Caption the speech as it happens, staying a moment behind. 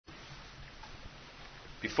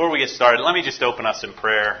Before we get started, let me just open us in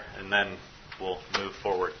prayer, and then we'll move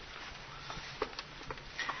forward.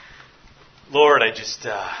 Lord, I just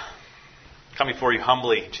come before you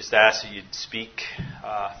humbly, just ask that you'd speak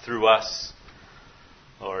through us.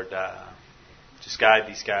 Lord, just guide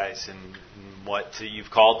these guys in what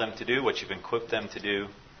you've called them to do, what you've equipped them to do.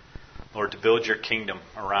 Lord, to build your kingdom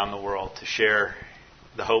around the world, to share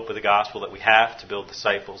the hope of the gospel that we have, to build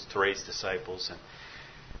disciples, to raise disciples, and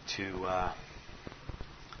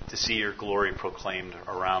to see your glory proclaimed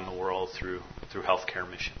around the world through healthcare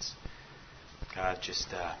missions. God,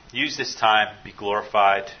 just use this time, be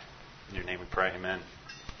glorified. In your name we pray, amen.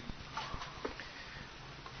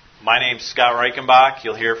 My name's Scott Reichenbach.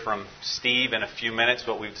 You'll hear from Steve in a few minutes.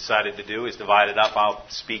 What we've decided to do is divide it up. I'll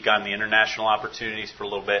speak on the international opportunities for a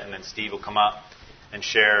little bit, and then Steve will come up and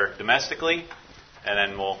share domestically, and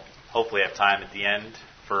then we'll hopefully have time at the end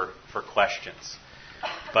for questions.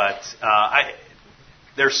 But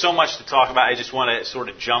there's so much to talk about. I just want to sort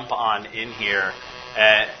of jump on in here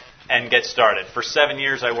and get started. For 7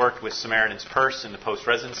 years, I worked with Samaritan's Purse in the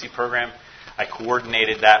post-residency program. I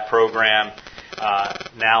coordinated that program.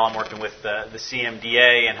 Now I'm working with the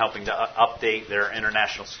CMDA and helping to update their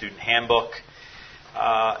International Student Handbook.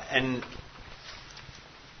 And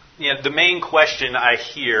the main question I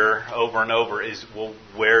hear over and over is, well,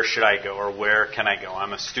 where should I go, or where can I go?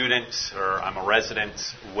 I'm a student or I'm a resident.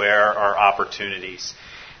 Where are opportunities?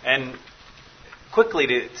 And quickly,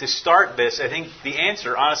 to start this, I think the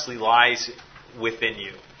answer honestly lies within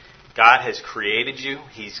you. God has created you.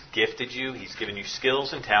 He's gifted you. He's given you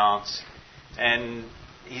skills and talents. And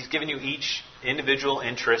He's given you each individual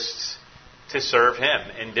interests to serve Him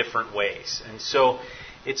in different ways. And so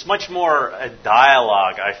it's much more a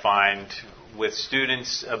dialogue, I find, with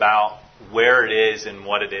students about where it is and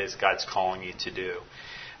what it is God's calling you to do.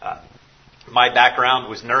 My background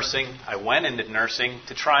was nursing. I went into nursing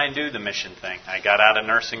to try and do the mission thing. I got out of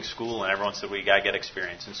nursing school, and everyone said, well, you got to get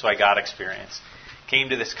experience. And so I got experience. Came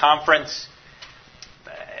to this conference,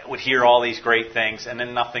 would hear all these great things, and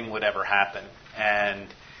then nothing would ever happen. And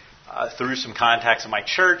through some contacts in my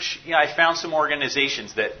church, I found some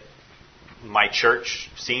organizations that my church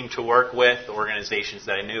seemed to work with, organizations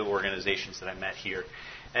that I knew, organizations that I met here.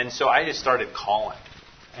 And so I just started calling.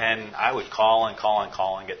 And I would call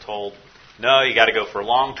and get told, no, you got to go for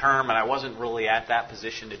long term. And I wasn't really at that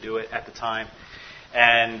position to do it at the time.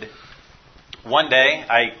 And one day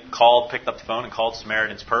I picked up the phone and called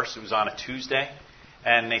Samaritan's Purse. It was on a Tuesday.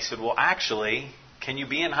 And they said, well, actually, can you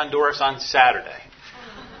be in Honduras on Saturday?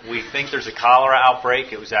 We think there's a cholera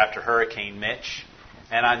outbreak. It was after Hurricane Mitch.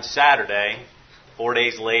 And on Saturday, 4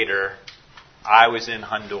 days later, I was in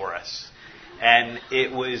Honduras. And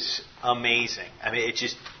it was amazing. I mean, it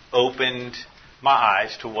just opened my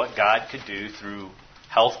eyes to what God could do through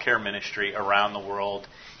healthcare ministry around the world.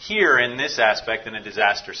 Here, in this aspect, in a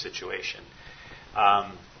disaster situation.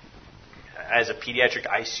 As a pediatric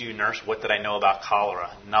ICU nurse, what did I know about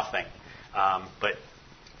cholera? Nothing. But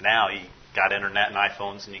now you got internet and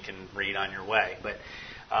iPhones and you can read on your way. But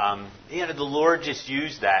the Lord just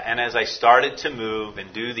used that. And as I started to move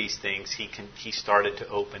and do these things, He started to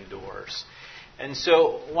open doors. And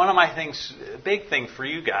so one of my things, a big thing for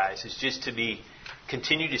you guys, is just to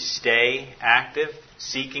continue to stay active,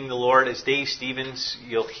 seeking the Lord. As Dave Stevens,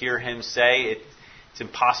 you'll hear him say, it's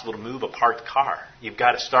impossible to move a parked car. You've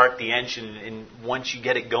got to start the engine, and once you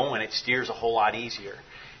get it going, it steers a whole lot easier.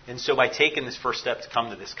 And so by taking this first step to come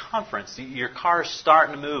to this conference, your car is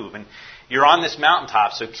starting to move, and you're on this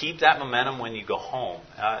mountaintop, so keep that momentum when you go home.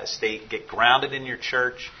 Get grounded in your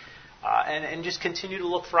church, and just continue to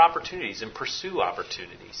look for opportunities and pursue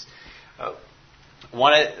opportunities.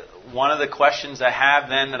 One of the questions I have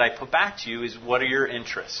then that I put back to you is, what are your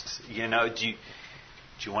interests?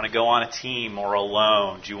 Do you want to go on a team or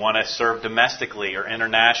alone? Do you want to serve domestically or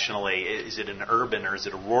internationally? Is it an urban or is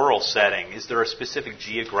it a rural setting? Is there a specific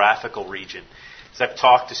geographical region? As I've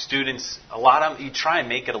talked to students, a lot of them, you try and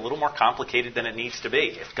make it a little more complicated than it needs to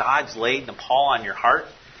be. If God's laid Nepal on your heart,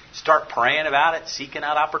 start praying about it, seeking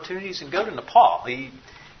out opportunities, and go to Nepal.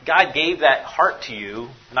 God gave that heart to you,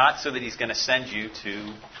 not so that He's going to send you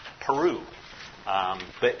to Peru.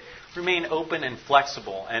 But remain open and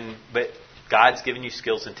flexible. But God's given you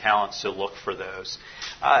skills and talents, so look for those.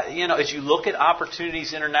 As you look at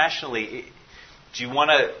opportunities internationally, do you want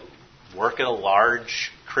to work at a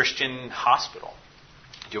large Christian hospital?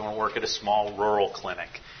 Do you want to work at a small rural clinic?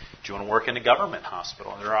 Do you want to work in a government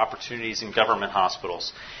hospital? There are opportunities in government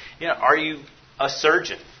hospitals. Are you a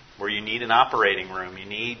surgeon where you need an operating room? You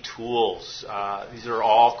need tools. These are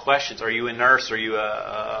all questions. Are you a nurse? Are you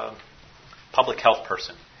a public health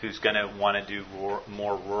person? who's going to want to do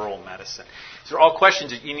more rural medicine? These are all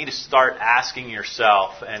questions that you need to start asking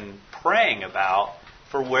yourself and praying about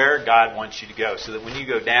for where God wants you to go, so that when you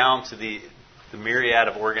go down to the myriad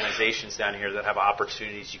of organizations down here that have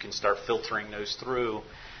opportunities, you can start filtering those through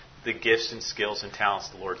the gifts and skills and talents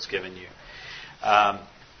the Lord's given you.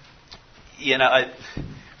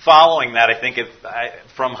 Following that, I think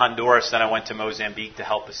from Honduras, then I went to Mozambique to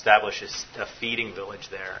help establish a feeding village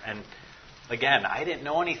there. And again, I didn't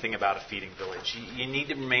know anything about a feeding village. You need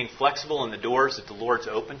to remain flexible in the doors that the Lord's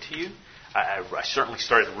opened to you. I certainly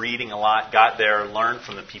started reading a lot, got there, learned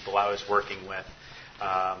from the people I was working with.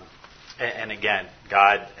 And again,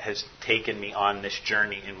 God has taken me on this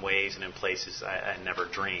journey in ways and in places I never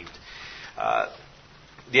dreamed.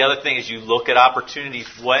 The other thing is, you look at opportunities.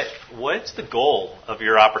 What's the goal of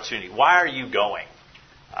your opportunity? Why are you going?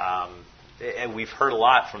 And we've heard a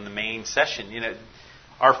lot from the main session.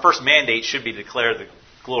 Our first mandate should be to declare the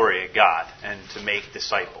glory of God and to make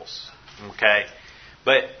disciples. Okay?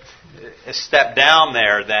 But a step down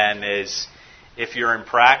there then is, if you're in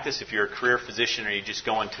practice, if you're a career physician, or you're just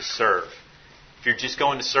going to serve. If you're just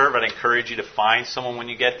going to serve, I'd encourage you to find someone when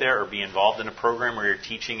you get there, or be involved in a program where you're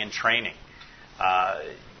teaching and training.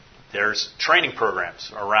 There's training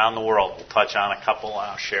programs around the world. We'll touch on a couple.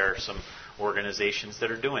 I'll share some organizations that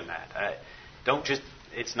are doing that.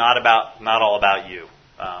 It's not all about you,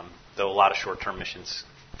 though a lot of short-term missions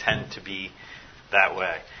tend to be that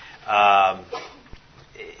way.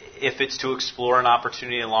 If it's to explore an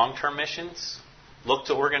opportunity in long-term missions, look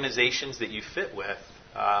to organizations that you fit with.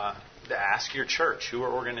 Ask your church, who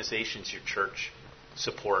are organizations your church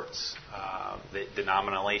supports, that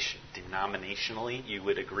denominationally you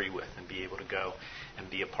would agree with, and be able to go and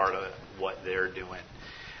be a part of what they're doing.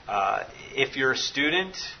 If you're a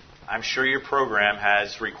student, I'm sure your program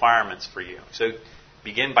has requirements for you. So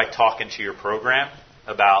begin by talking to your program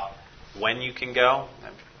about when you can go.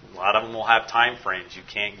 A lot of them will have time frames. You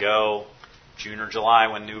can't go June or July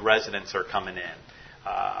when new residents are coming in.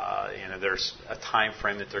 There's a time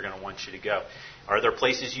frame that they're going to want you to go. Are there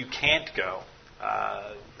places you can't go?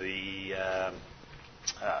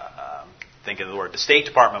 Think of the word. The State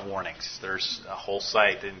Department warnings. There's a whole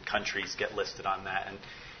site, and countries get listed on that, and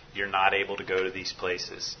you're not able to go to these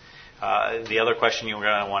places. The other question you're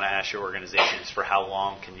going to want to ask your organization is, for how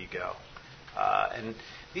long can you go? And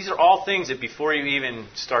these are all things that, before you even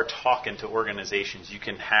start talking to organizations, you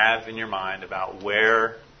can have in your mind about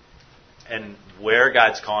where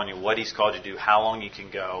God's calling you, what He's called you to do, how long you can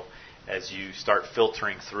go, as you start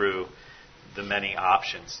filtering through the many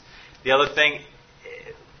options. The other thing,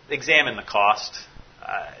 examine the cost.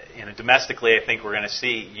 Domestically, I think we're going to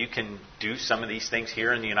see you can do some of these things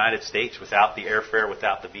here in the United States without the airfare,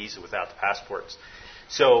 without the visa, without the passports.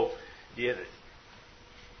 So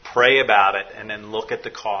pray about it, and then look at the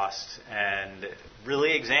cost and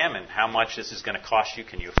really examine how much this is going to cost you.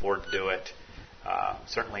 Can you afford to do it?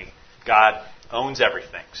 Certainly, God owns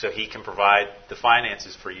everything, so He can provide the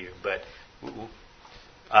finances for you. But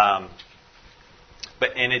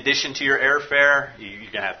in addition to your airfare,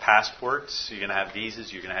 you're going to have passports, you're going to have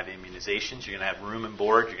visas, you're going to have immunizations, you're going to have room and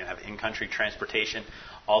board, you're going to have in-country transportation.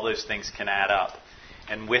 All those things can add up.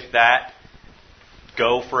 And with that,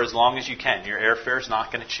 go for as long as you can. Your airfare is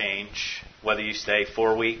not going to change, whether you stay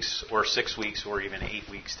 4 weeks or 6 weeks or even 8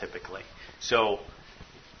 weeks typically. So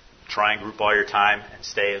try and group all your time and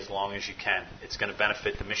stay as long as you can. It's going to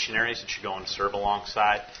benefit the missionaries that you're going to serve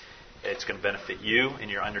alongside. It's going to benefit you in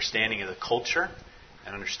your understanding of the culture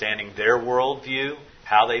and understanding their worldview,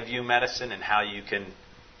 how they view medicine, and how you can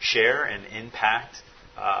share and impact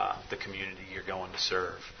the community you're going to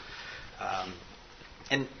serve.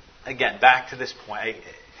 And again, back to this point,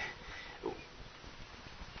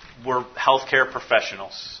 we're healthcare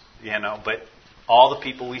professionals, but all the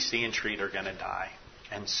people we see and treat are going to die.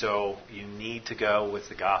 And so you need to go with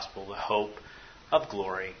the gospel, the hope of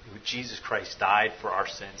glory. Jesus Christ died for our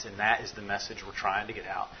sins, and that is the message we're trying to get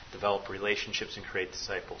out. Develop relationships and create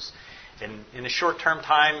disciples. And in a short-term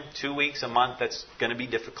time, 2 weeks, a month, that's going to be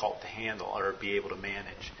difficult to handle or be able to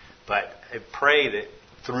manage. But I pray that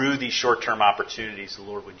through these short-term opportunities, the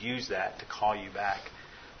Lord would use that to call you back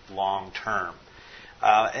long-term.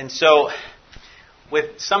 And so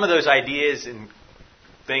with some of those ideas and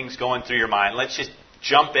things going through your mind, let's just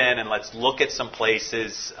jump in and let's look at some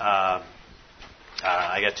places.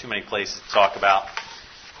 I got too many places to talk about,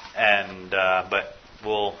 but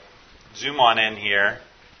we'll zoom on in here.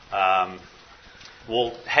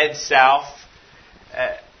 We'll head south.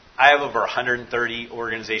 I have over 130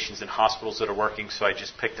 organizations and hospitals that are working, so I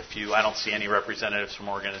just picked a few. I don't see any representatives from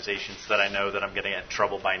organizations that I know that I'm going to get in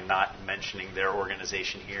trouble by not mentioning their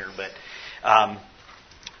organization here. But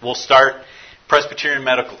We'll start Presbyterian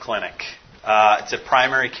Medical Clinic. It's a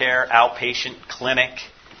primary care outpatient clinic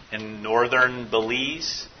in northern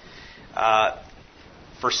Belize.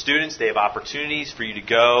 For students, they have opportunities for you to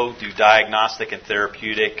go do diagnostic and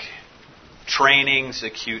therapeutic trainings,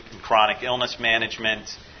 acute and chronic illness management,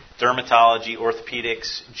 dermatology,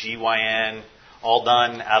 orthopedics, GYN, all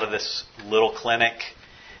done out of this little clinic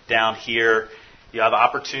down here. You have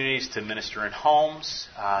opportunities to minister in homes,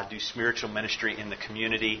 do spiritual ministry in the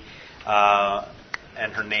community,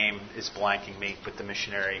 and her name is blanking me, but the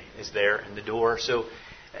missionary is there in the door. So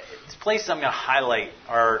this place I'm going to highlight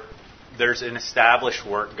there's an established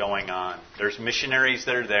work going on. There's missionaries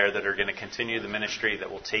that are there that are going to continue the ministry,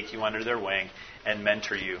 that will take you under their wing and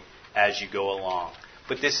mentor you as you go along.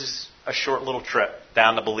 But this is a short little trip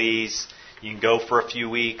down to Belize. You can go for a few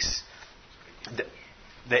weeks.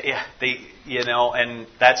 And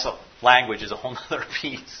that's language is a whole other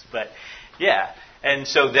piece. But yeah, and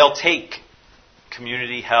so they'll take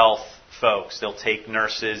community health folks. They'll take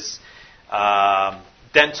nurses,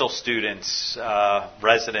 dental students,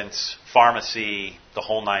 residents, pharmacy, the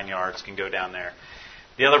whole 9 yards can go down there.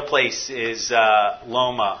 The other place is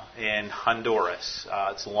Loma in Honduras.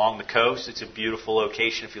 It's along the coast. It's a beautiful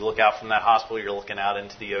location. If you look out from that hospital, you're looking out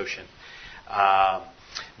into the ocean.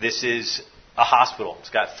 This is a hospital. It's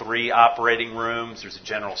got 3 operating rooms. There's a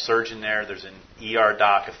general surgeon there. There's an ER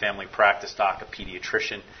doc, a family practice doc, a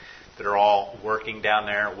pediatrician that are all working down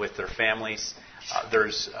there with their families.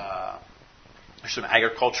 There's some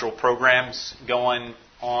agricultural programs going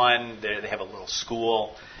on. They have a little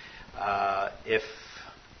school. If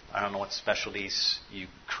I don't know what specialties you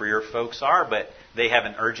career folks are, but they have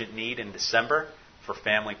an urgent need in December for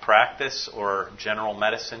family practice or general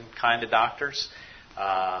medicine kind of doctors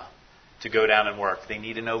to go down and work. They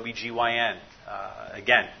need an OBGYN.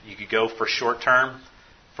 Again, you could go for short term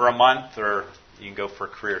for a month, or you can go for a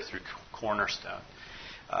career through Cornerstone.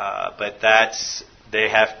 But they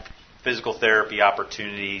have physical therapy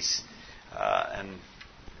opportunities, and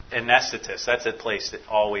anesthetists. That's a place that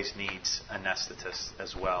always needs anesthetists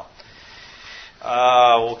as well.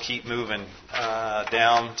 We'll keep moving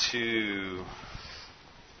down to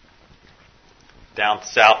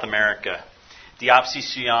South America.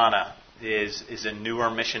 Diocesiana is a newer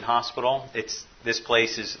mission hospital. This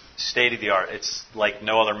place is state of the art. It's like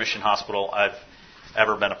no other mission hospital I've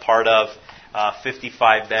ever been a part of.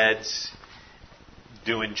 55 beds,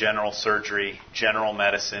 doing general surgery, general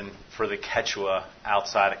medicine for the Quechua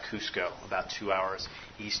outside of Cusco, about 2 hours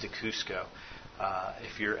east of Cusco.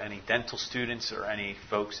 If you're any dental students or any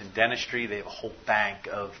folks in dentistry, they have a whole bank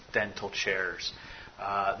of dental chairs.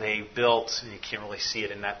 They built, you can't really see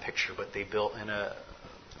it in that picture, but they built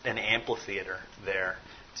an amphitheater there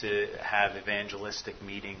to have evangelistic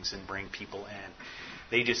meetings and bring people in.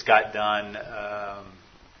 They just got done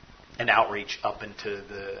an outreach up into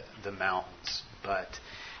the mountains. But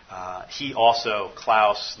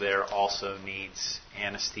Klaus there also needs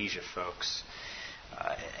anesthesia folks.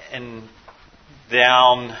 And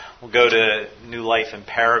down, we'll go to New Life in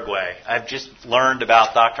Paraguay. I've just learned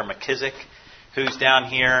about Dr. McKissick, who's down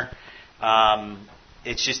here.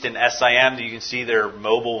 It's just an SIM. You can see their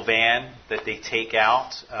mobile van that they take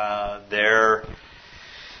out. They're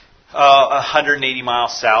 180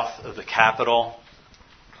 miles south of the capital.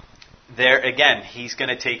 There again, he's going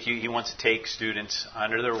to take you. He wants to take students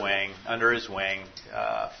under his wing,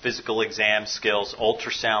 physical exam skills,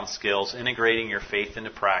 ultrasound skills, integrating your faith into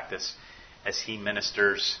practice as he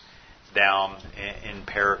ministers down in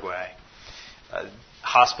Paraguay.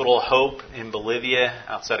 Hospital of Hope in Bolivia,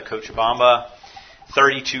 outside of Cochabamba,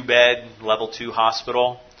 32-bed, level 2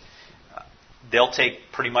 hospital. They'll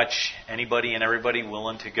take pretty much anybody and everybody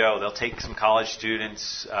willing to go. They'll take some college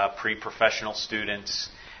students, pre-professional students.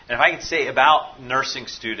 And if I could say about nursing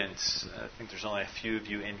students, I think there's only a few of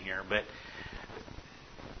you in here, but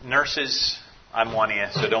nurses, I'm one of you,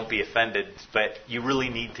 so don't be offended, but you really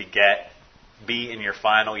need to be in your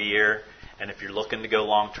final year, and if you're looking to go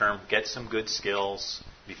long term, get some good skills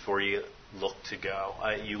before you look to go.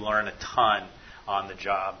 You learn a ton on the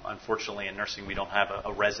job. Unfortunately, in nursing, we don't have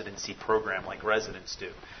a residency program like residents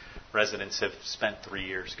do. Residents have spent 3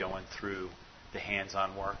 years going through the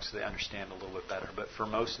hands-on work, so they understand a little bit better. But for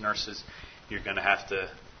most nurses, you're going to have to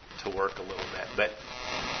work a little bit. But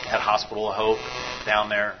at Hospital of Hope down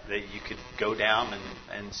there, that you could go down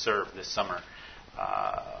and serve this summer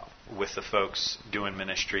with the folks doing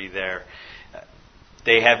ministry there.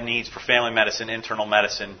 They have needs for family medicine, internal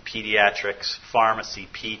medicine, pediatrics, pharmacy,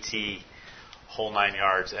 PT, whole 9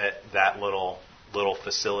 yards at that little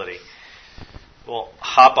facility. We'll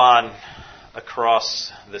hop on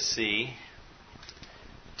across the sea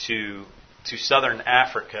to to southern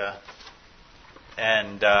Africa,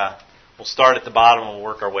 and we'll start at the bottom and we'll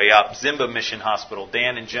work our way up. Zimba Mission Hospital,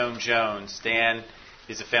 Dan and Joan Jones. Dan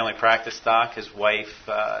is a family practice doc. His wife,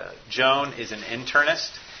 Joan, is an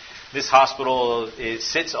internist. This hospital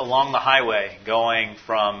sits along the highway going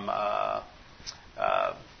from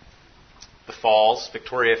the Falls,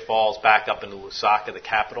 Victoria Falls, back up into Lusaka, the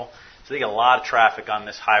capital. So they get a lot of traffic on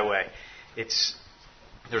this highway.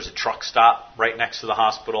 There's a truck stop right next to the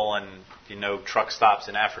hospital, and truck stops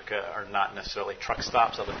in Africa are not necessarily truck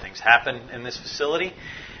stops. Other things happen in this facility.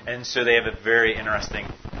 And so they have a very interesting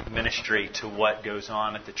ministry to what goes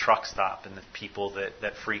on at the truck stop and the people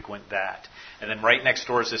that frequent that. And then right next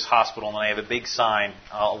door is this hospital, and they have a big sign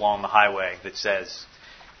along the highway that says,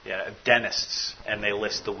 dentists, and they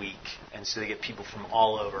list the week. And so they get people from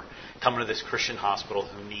all over coming to this Christian hospital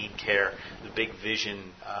who need care. The big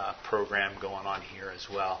vision program going on here as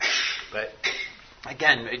well. But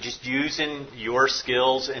again, just using your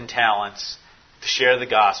skills and talents to share the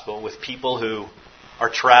gospel with people who are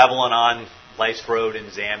traveling on life's road in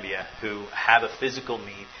Zambia, who have a physical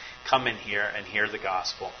need, come in here and hear the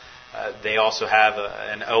gospel. They also have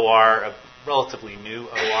an OR, a relatively new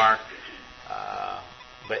OR,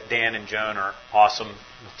 but Dan and Joan are awesome.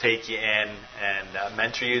 They'll take you in and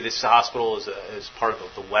mentor you. This hospital is part of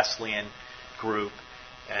the Wesleyan group,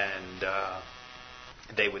 and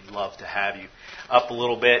they would love to have you. Up a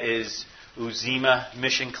little bit is Uzima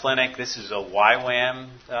Mission Clinic. This is a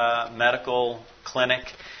YWAM medical clinic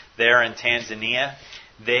there in Tanzania.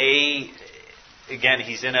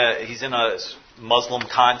 He's in a Muslim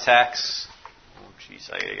context. Oh, jeez,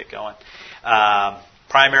 I gotta get going.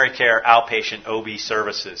 Primary care, outpatient, OB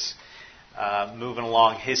services. Moving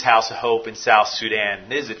along, his House of Hope in South Sudan.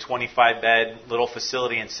 This is a 25-bed little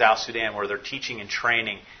facility in South Sudan where they're teaching and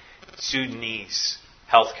training Sudanese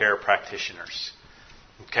healthcare practitioners.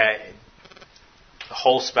 Okay, the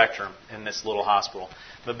whole spectrum in this little hospital.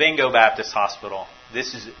 Mabingo Baptist Hospital.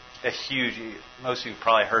 This is a huge. Most of you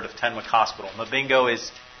probably heard of Tenwick Hospital. Mabingo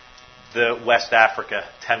is the West Africa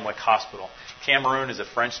Tenwick Hospital. Cameroon is a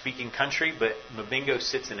French-speaking country, but Mabingo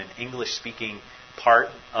sits in an English-speaking part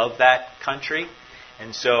of that country.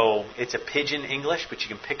 And so it's a pidgin English, but you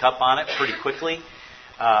can pick up on it pretty quickly.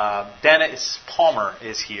 Dennis Palmer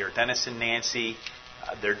is here. Dennis and Nancy,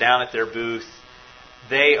 they're down at their booth.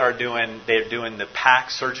 They're doing the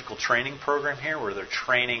PAC surgical training program here, where they're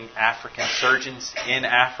training African surgeons in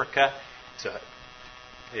Africa.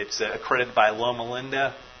 It's accredited by Loma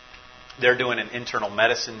Linda. They're doing an internal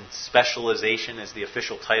medicine specialization as the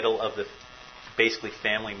official title of the basically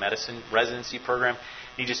family medicine residency program.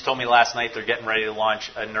 He just told me last night they're getting ready to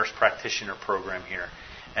launch a nurse practitioner program here.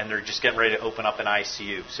 And they're just getting ready to open up an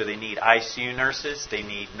ICU. So they need ICU nurses. They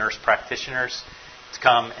need nurse practitioners to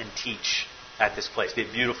come and teach at this place. They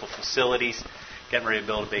have beautiful facilities. Getting ready to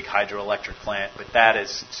build a big hydroelectric plant. But that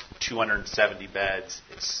is 270 beds.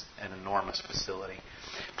 It's an enormous facility.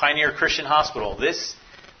 Pioneer Christian Hospital. This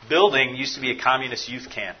building used to be a communist youth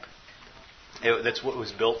camp. That's what it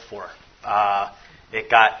was built for. It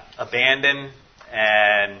got abandoned,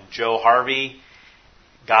 and Joe Harvey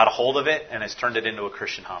got a hold of it and has turned it into a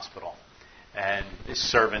Christian hospital and is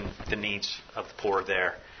serving the needs of the poor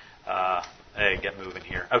there. Hey, get moving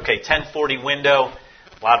here. Okay, 1040 window.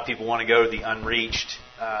 A lot of people want to go to the unreached.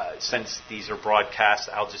 Since these are broadcast,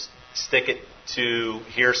 I'll just stick it to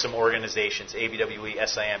here. Some organizations, ABWE,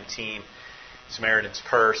 SIM Team, Samaritan's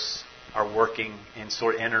Purse, are working in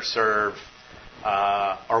sort of InterServe,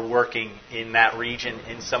 are working in that region,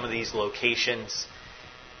 in some of these locations,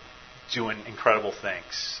 doing incredible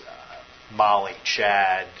things. Mali,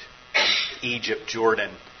 Chad, Egypt,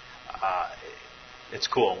 Jordan. It's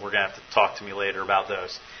cool. We're going to have to talk to me later about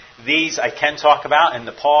those. These I can talk about in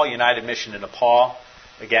Nepal, United Mission in Nepal.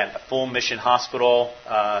 Again, a full mission hospital,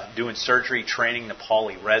 doing surgery, training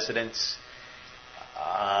Nepali residents.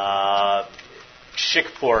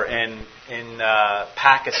 Shikpur in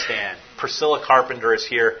Pakistan. Priscilla Carpenter is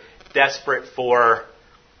here, desperate for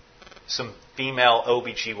some female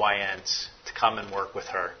OBGYNs to come and work with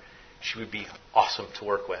her. She would be awesome to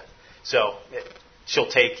work with. So she'll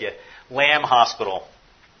take you. Lamb Hospital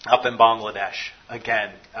up in Bangladesh.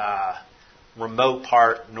 Again, remote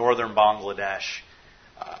part, northern Bangladesh.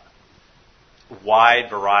 Wide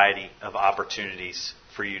variety of opportunities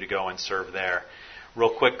for you to go and serve there.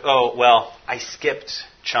 Real quick, I skipped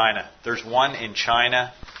China. There's one in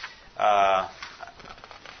China. I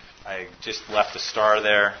just left a star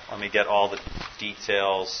there. Let me get all the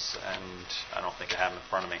details, and I don't think I have them in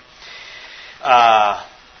front of me.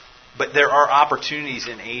 But there are opportunities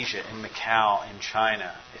in Asia, in Macau, in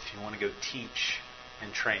China, if you want to go teach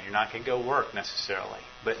and train. You're not going to go work necessarily,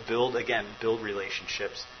 but build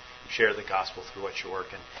relationships, share the gospel through what you're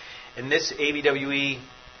working. And this ABWE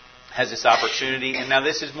has this opportunity, and now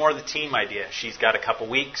this is more the team idea. She's got a couple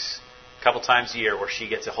weeks, a couple times a year where she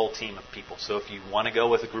gets a whole team of people. So if you want to go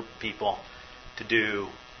with a group of people to do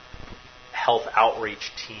health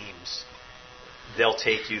outreach teams, they'll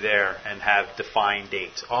take you there and have defined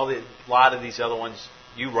dates. A lot of these other ones,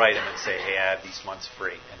 you write them and say, hey, I have these months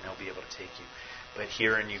free, and they'll be able to take you. But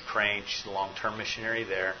here in Ukraine, she's a long-term missionary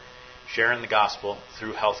there, sharing the gospel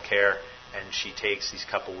through healthcare, and she takes these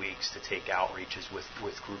couple weeks to take outreaches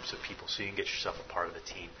with groups of people so you can get yourself a part of the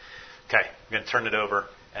team. Okay, I'm going to turn it over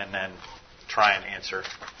and then try and answer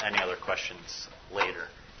any other questions later.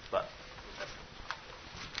 But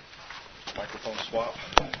microphone swap.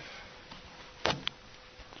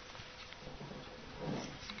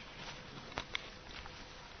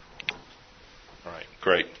 All right,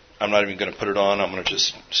 great. I'm not even going to put it on. I'm going to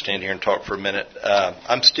just stand here and talk for a minute.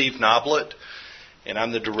 I'm Steve Noblet, and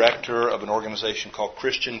I'm the director of an organization called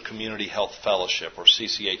Christian Community Health Fellowship, or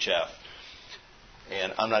CCHF.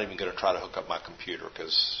 And I'm not even going to try to hook up my computer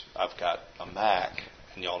because I've got a Mac,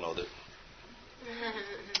 and y'all know that.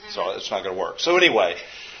 So it's not going to work. So anyway,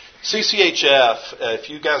 CCHF, if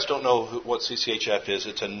you guys don't know what CCHF is,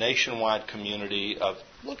 it's a nationwide community of,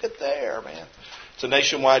 look at there, man. It's a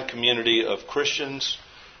nationwide community of Christians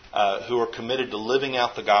who are committed to living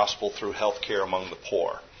out the gospel through health care among the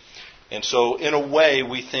poor. And so, in a way,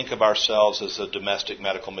 we think of ourselves as a domestic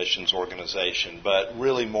medical missions organization, but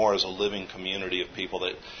really more as a living community of people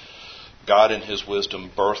that God in His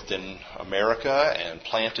wisdom birthed in America and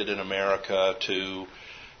planted in America to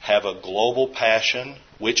have a global passion,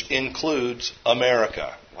 which includes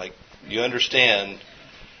America. Like, you understand,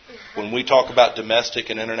 when we talk about domestic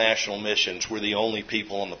and international missions, we're the only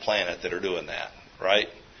people on the planet that are doing that, right?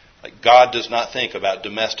 Like, God does not think about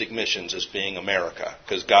domestic missions as being America,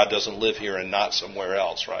 because God doesn't live here and not somewhere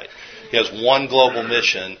else, right? He has one global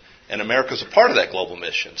mission, and America's a part of that global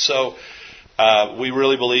mission. So we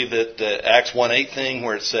really believe that the Acts 1:8 thing,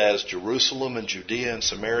 where it says Jerusalem and Judea and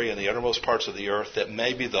Samaria and the uttermost parts of the earth, that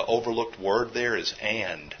maybe the overlooked word there is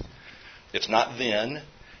and. It's not then,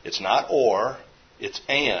 it's not or, it's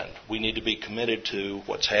and. We need to be committed to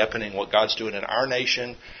what's happening, what God's doing in our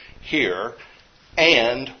nation here,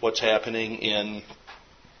 and what's happening in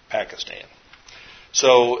Pakistan.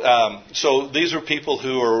 So these are people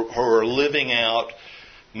who are living out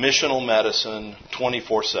missional medicine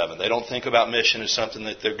 24/7. They don't think about mission as something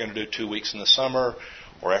that they're going to do 2 weeks in the summer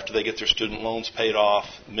or after they get their student loans paid off.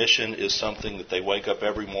 Mission is something that they wake up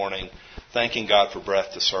every morning thanking God for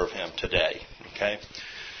breath to serve Him today. Okay?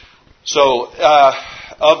 So,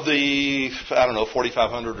 of the,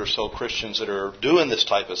 4,500 or so Christians that are doing this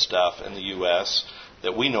type of stuff in the U.S.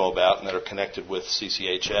 that we know about and that are connected with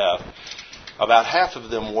CCHF, about half of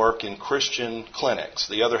them work in Christian clinics.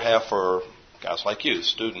 The other half are guys like you,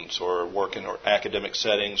 students, or work in academic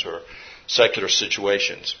settings or secular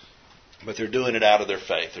situations. But they're doing it out of their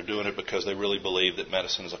faith. They're doing it because they really believe that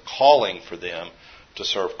medicine is a calling for them to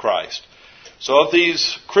serve Christ. So of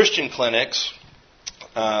these Christian clinics,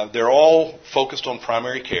 they're all focused on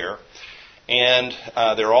primary care, and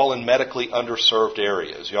they're all in medically underserved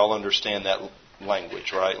areas. You all understand that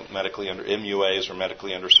language, right? MUAs, or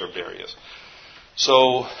medically underserved areas.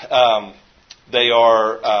 So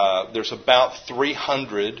there's about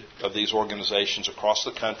 300 of these organizations across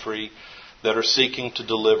the country that are seeking to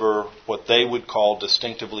deliver what they would call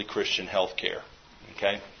distinctively Christian health care.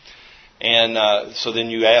 Okay? And so then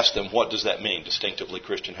you ask them, what does that mean, distinctively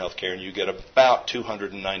Christian health care? And you get about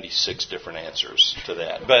 296 different answers to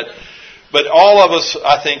that. But all of us,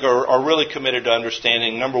 I think, are really committed to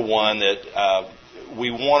understanding, number one, that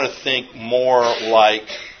we want to think more like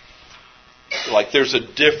there's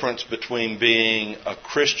a difference between being a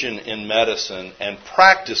Christian in medicine and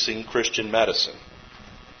practicing Christian medicine.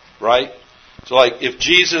 Right? So, like, if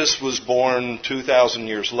Jesus was born 2,000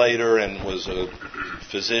 years later and was a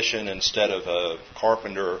physician instead of a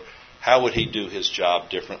carpenter, how would he do his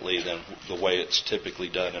job differently than the way it's typically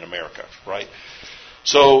done in America, right?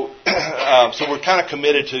 So we're kind of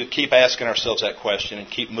committed to keep asking ourselves that question and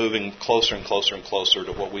keep moving closer and closer and closer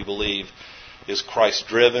to what we believe is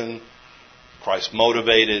Christ-driven,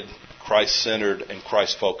 Christ-motivated, Christ-centered, and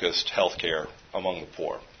Christ-focused healthcare among the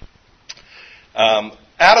poor.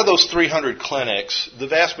 Out of those 300 clinics, the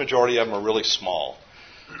vast majority of them are really small.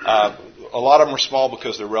 A lot of them are small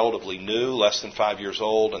because they're relatively new, less than 5 years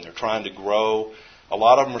old, and they're trying to grow. A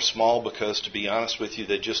lot of them are small because, to be honest with you,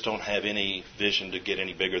 they just don't have any vision to get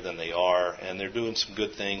any bigger than they are, and they're doing some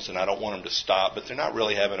good things, and I don't want them to stop, but they're not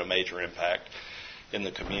really having a major impact in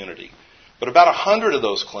the community. But about 100 of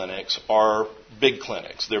those clinics are big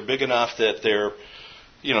clinics. They're big enough that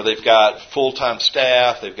they've got full-time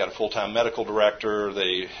staff, they've got a full-time medical director,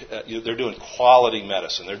 they're doing quality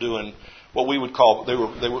medicine. They're doing what we would call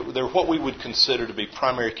they're what we would consider to be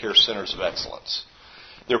primary care centers of excellence.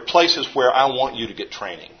 They're places where I want you to get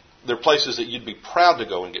training. They're places that you'd be proud to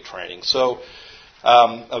go and get training. So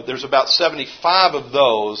there's about 75 of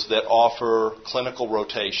those that offer clinical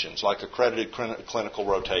rotations, like accredited clinical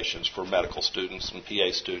rotations for medical students and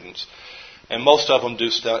PA students. And most of them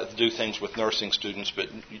do things with nursing students, but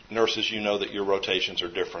nurses, you know that your rotations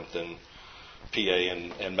are different than PA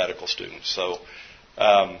and medical students. So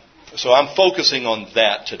I'm focusing on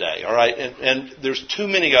that today, all right? And there's too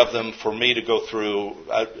many of them for me to go through.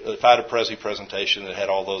 If I had a presentation that had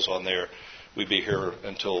all those on there, we'd be here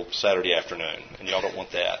until Saturday afternoon, and y'all don't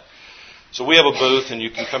want that. So we have a booth, and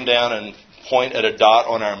you can come down and point at a dot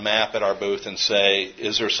on our map at our booth and say,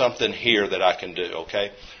 is there something here that I can do,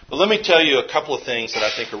 okay? But let me tell you a couple of things that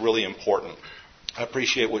I think are really important. I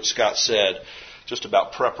appreciate what Scott said just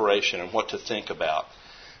about preparation and what to think about.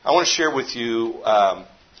 I want to share with you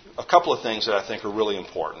a couple of things that I think are really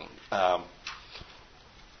important.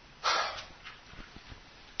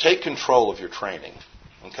 Take control of your training,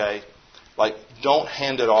 okay? Like, don't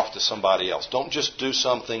hand it off to somebody else. Don't just do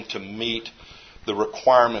something to meet the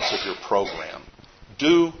requirements of your program.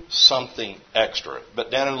 Do something extra. But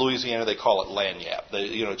down in Louisiana, they call it lagniappe.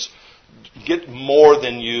 It's get more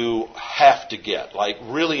than you have to get. Like,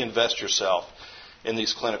 really invest yourself in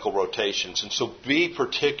these clinical rotations. And so be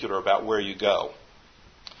particular about where you go.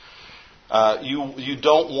 You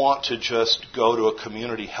don't want to just go to a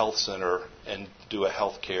community health center and do a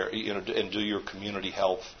health care, and do your community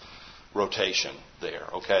health rotation there,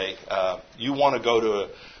 okay? You want to go to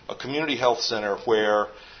a community health center where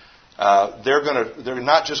they're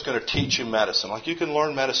not just going to teach you medicine. Like, you can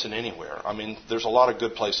learn medicine anywhere. I mean, there's a lot of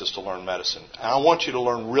good places to learn medicine. And I want you to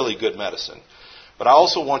learn really good medicine. But I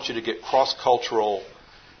also want you to get cross-cultural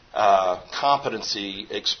competency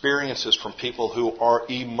experiences from people who are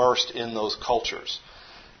immersed in those cultures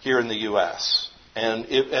here in the U.S. And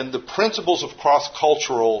the principles of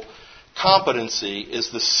cross-cultural competency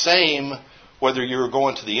is the same whether you're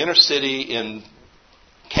going to the inner city in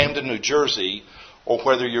Camden, New Jersey, or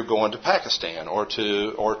whether you're going to Pakistan or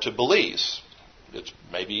to Belize. It's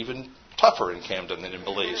maybe even tougher in Camden than in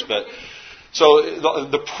Belize. But so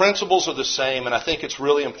the principles are the same, and I think it's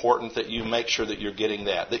really important that you make sure that you're getting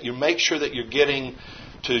that you make sure that you're getting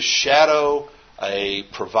to shadow a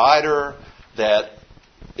provider that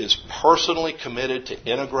is personally committed to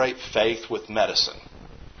integrate faith with medicine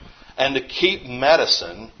and to keep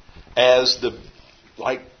medicine as the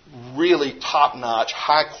really top-notch,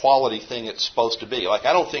 high-quality thing it's supposed to be. Like,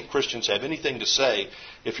 I don't think Christians have anything to say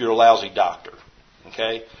if you're a lousy doctor,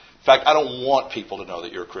 okay? In fact, I don't want people to know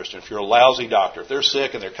that you're a Christian. If you're a lousy doctor, if they're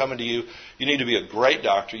sick and they're coming to you, you need to be a great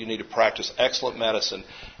doctor. You need to practice excellent medicine.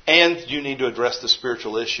 And you need to address the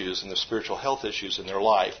spiritual issues and the spiritual health issues in their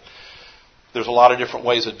life. There's a lot of different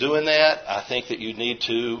ways of doing that. I think that you need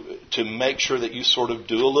to make sure that you sort of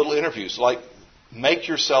do a little interviews. Like, make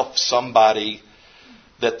yourself somebody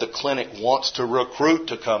that the clinic wants to recruit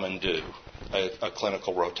to come and do a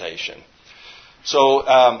clinical rotation.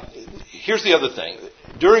 So here's the other thing.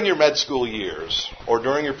 During your med school years, or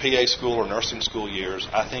during your PA school or nursing school years,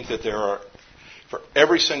 I think that there are, for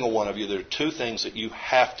every single one of you, there are two things that you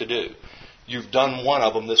have to do. You've done one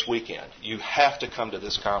of them this weekend. You have to come to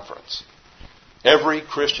this conference. Every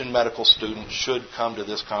Christian medical student should come to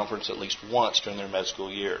this conference at least once during their med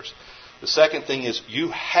school years. The second thing is you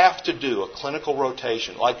have to do a clinical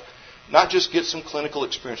rotation, like not just get some clinical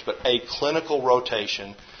experience, but a clinical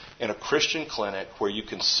rotation in a Christian clinic where you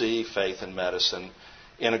can see faith and medicine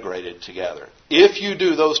integrated together. If you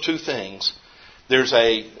do those two things,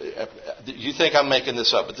 you think I'm making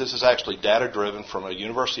this up, but this is actually data-driven from a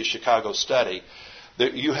University of Chicago study,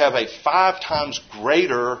 that you have a 5 times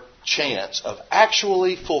greater chance of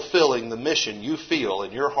actually fulfilling the mission you feel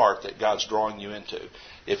in your heart that God's drawing you into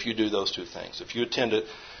if you do those two things. If you attend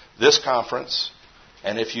this conference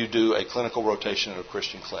and if you do a clinical rotation in a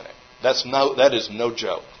Christian clinic. That is no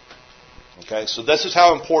joke. Okay, so this is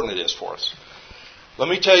how important it is for us. Let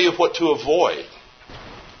me tell you what to avoid.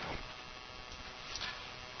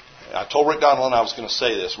 I told Rick Donald I was going to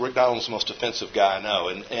say this. Rick Donald's the most offensive guy I know.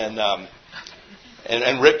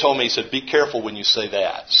 And Rick told me, he said, be careful when you say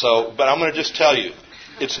that. But I'm going to just tell you,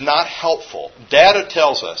 it's not helpful. Data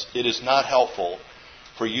tells us it is not helpful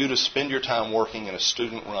for you to spend your time working in a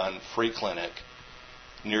student-run free clinic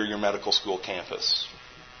near your medical school campus.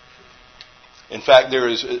 In fact,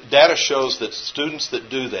 data shows that students that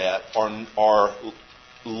do that are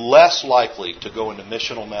less likely to go into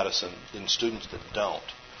missional medicine than students that don't.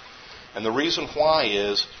 And the reason why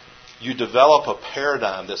is you develop a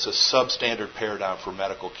paradigm that's a substandard paradigm for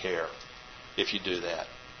medical care if you do that.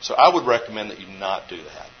 So I would recommend that you not do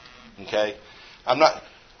that. Okay? I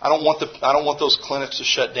don't want those clinics to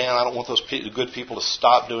shut down. I don't want those good people to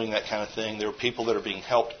stop doing that kind of thing. There are people that are being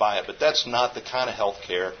helped by it, but that's not the kind of health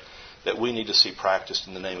care that we need to see practiced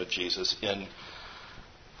in the name of Jesus in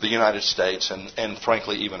the United States and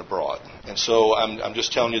frankly even abroad. And so I'm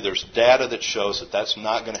just telling you, there's data that shows that that's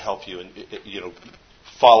not going to help you,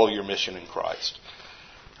 follow your mission in Christ.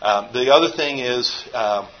 The other thing is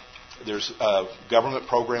there's a government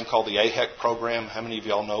program called the AHEC program. How many of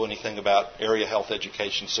y'all know anything about area health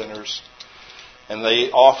education centers? And they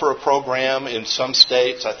offer a program in some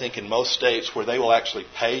states, I think in most states, where they will actually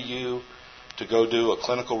pay you to go do a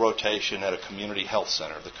clinical rotation at a community health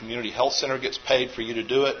center. The community health center gets paid for you to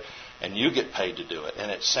do it, and you get paid to do it.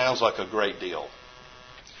 And it sounds like a great deal.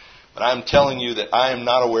 But I'm telling you that I am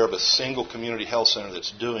not aware of a single community health center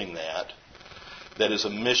that's doing that is a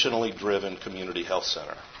missionally driven community health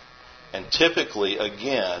center. And typically,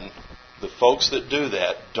 again, the folks that do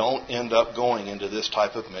that don't end up going into this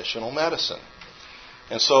type of missional medicine.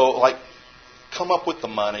 And so, come up with the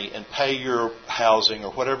money and pay your housing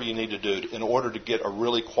or whatever you need to do in order to get a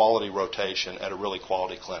really quality rotation at a really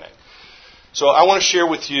quality clinic. So I want to share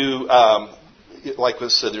with you, like I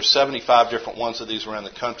said, there's 75 different ones of these around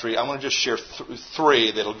the country. I want to just share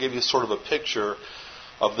three that'll give you sort of a picture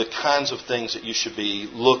of the kinds of things that you should be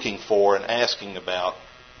looking for and asking about.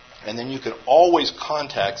 And then you can always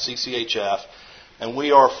contact CCHF, and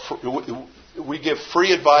we give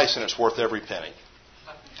free advice, and it's worth every penny.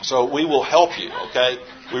 So we will help you, okay?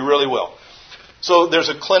 We really will. So there's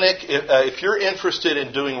a clinic. If you're interested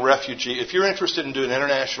in doing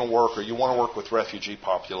international work, or you want to work with refugee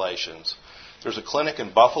populations, there's a clinic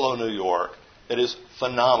in Buffalo, New York that is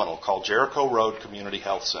phenomenal called Jericho Road Community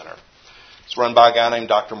Health Center. It's run by a guy named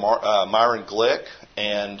Dr. Myron Glick,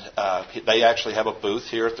 and they actually have a booth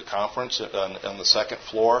here at the conference on the second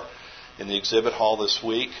floor in the exhibit hall this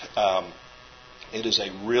week. It is a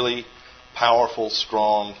really powerful,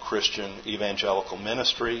 strong Christian evangelical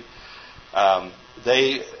ministry.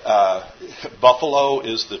 Buffalo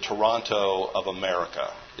is the Toronto of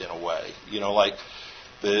America in a way.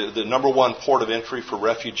 The number one port of entry for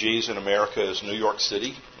refugees in America is New York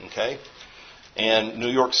City. Okay. And New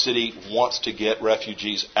York City wants to get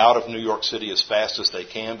refugees out of New York City as fast as they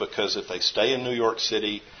can, because if they stay in New York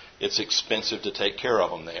City, it's expensive to take care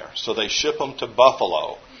of them there. So they ship them to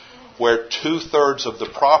Buffalo, where 2/3 of the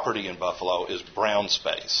property in Buffalo is brown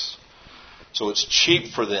space. So it's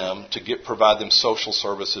cheap for them to provide them social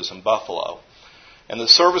services in Buffalo. And the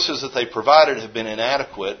services that they provided have been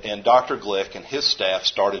inadequate, and Dr. Glick and his staff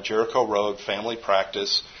started Jericho Road Family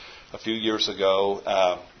Practice a few years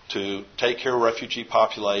ago to take care of refugee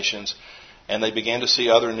populations, and they began to see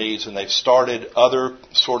other needs, and they've started other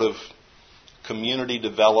sort of community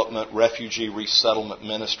development, refugee resettlement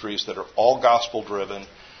ministries that are all gospel-driven,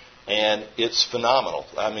 and it's phenomenal.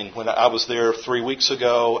 I mean, when I was there 3 weeks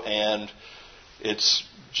ago, and it's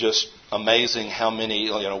just amazing how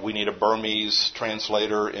many, we need a Burmese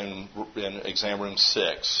translator in exam room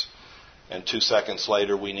 6, and 2 seconds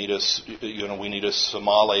later we need a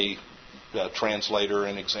Somali translator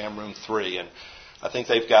in exam room 3, and I think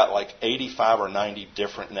they've got like 85 or 90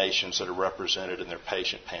 different nations that are represented in their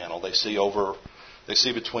patient panel. They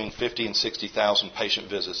see between 50 and 60,000 patient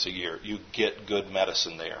visits a year. You get good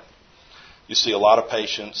medicine there. You see a lot of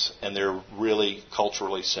patients, and they're really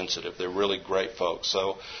culturally sensitive. They're really great folks.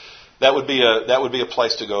 So that would be a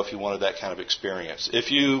place to go if you wanted that kind of experience.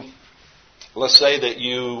 Let's say that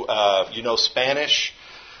you know Spanish,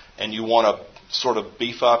 and you want to sort of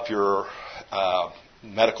beef up your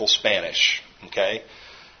medical Spanish, okay?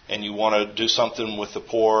 And you want to do something with the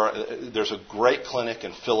poor. There's a great clinic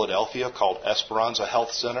in Philadelphia called Esperanza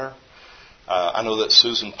Health Center. I know that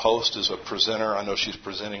Susan Post is a presenter. I know she's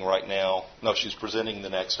presenting right now. No, she's presenting the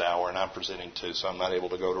next hour, and I'm presenting too, so I'm not able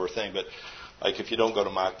to go to her thing. But if you don't go to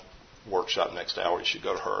my workshop next hour, you should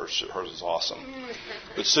go to hers. Hers is awesome.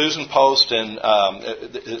 But Susan Post, and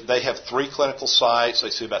they have 3 clinical sites. They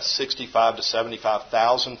see about 65 to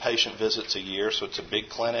 75,000 patient visits a year, so it's a big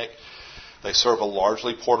clinic. They serve a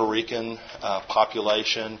largely Puerto Rican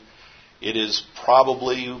population. It is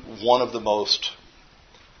probably one of the most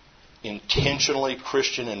intentionally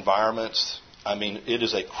Christian environments. I mean, it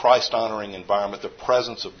is a Christ-honoring environment. The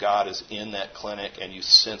presence of God is in that clinic, and you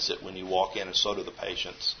sense it when you walk in, and so do the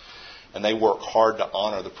patients. And they work hard to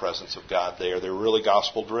honor the presence of God there. They're really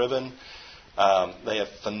gospel-driven. They have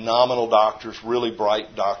phenomenal doctors, really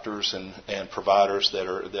bright doctors and providers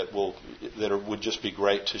that would just be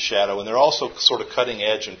great to shadow. And they're also sort of cutting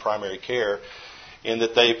edge in primary care in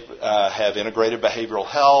that they have integrated behavioral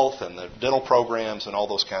health and the dental programs and all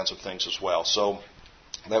those kinds of things as well. So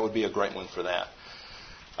that would be a great one for that.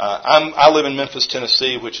 I live in Memphis,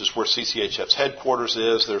 Tennessee, which is where CCHF's headquarters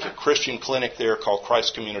is. There's a Christian clinic there called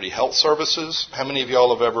Christ Community Health Services. How many of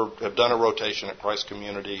y'all have done a rotation at Christ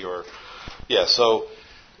Community? So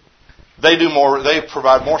they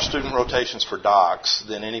provide more student rotations for docs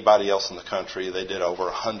than anybody else in the country. They did over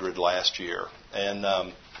 100 last year.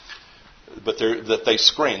 And but they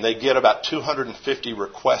screen. They get about 250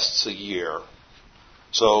 requests a year.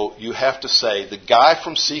 So you have to say, the guy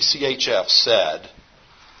from CCHF said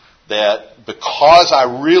that because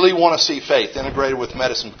I really want to see faith integrated with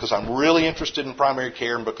medicine, because I'm really interested in primary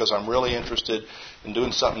care and because I'm really interested in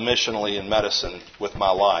doing something missionally in medicine with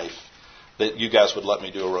my life, that you guys would let me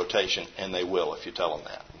do a rotation, and they will if you tell them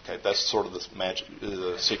that. Okay, that's sort of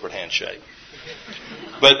the secret handshake.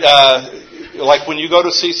 But like when you go to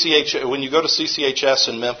CCHS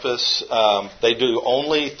in Memphis, they do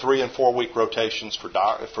only 3 and 4 week rotations for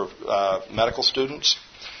medical students.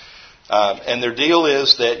 And their deal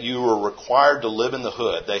is that you are required to live in the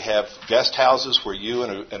hood. They have guest houses where you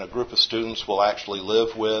and a group of students will actually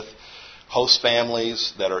live with host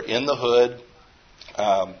families that are in the hood.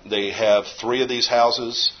 They have 3 of these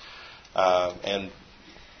houses, and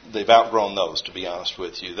they've outgrown those, to be honest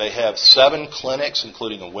with you. They have 7 clinics,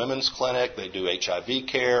 including a women's clinic. They do HIV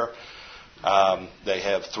care. They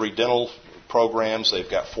have 3 dental programs. They've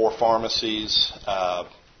got 4 pharmacies.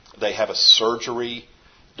 They have a surgery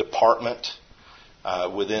department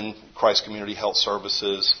within Christ Community Health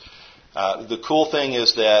Services. The cool thing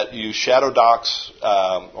is that you shadow docs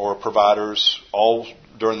or providers all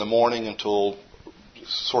during the morning until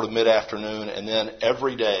sort of mid-afternoon, and then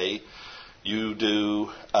every day you do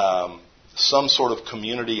some sort of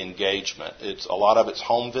community engagement. A lot of it's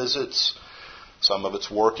home visits. Some of it's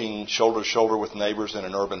working shoulder to shoulder with neighbors in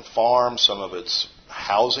an urban farm. Some of it's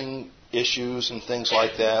housing issues and things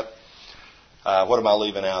like that. What am I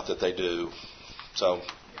leaving out that they do? So,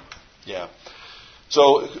 yeah.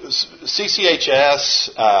 So, CCHS,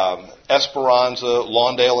 Esperanza,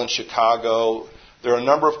 Lawndale in Chicago, there are a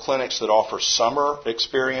number of clinics that offer summer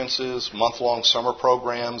experiences, month-long summer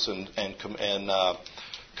programs, and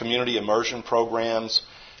community immersion programs.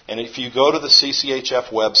 And if you go to the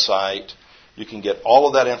CCHF website, you can get all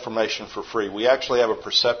of that information for free. We actually have a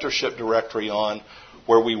preceptorship directory on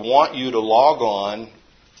where we want you to log on.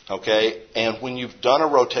 Okay, and when you've done a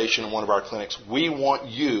rotation in one of our clinics, we want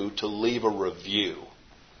you to leave a review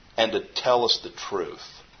and to tell us the truth.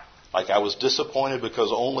 Like, I was disappointed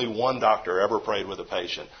because only one doctor ever prayed with a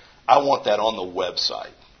patient. I want that on the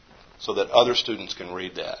website so that other students can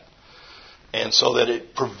read that. And so that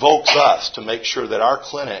it provokes us to make sure that our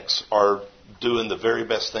clinics are doing the very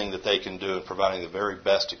best thing that they can do and providing the very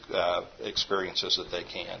best experiences that they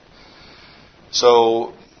can.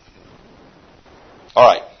 So, all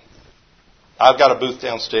right. I've got a booth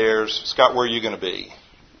downstairs. Scott, where are you going to be?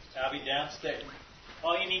 I'll be downstairs.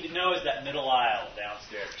 All you need to know is that middle aisle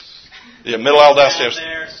downstairs. Yeah, middle aisle downstairs. Down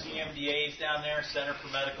there, CMDA's down there, Center for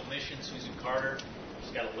Medical Missions, Susan Carter.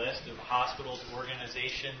 She's got a list of hospitals,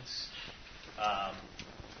 organizations,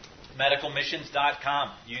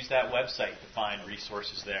 medicalmissions.com. Use that website to find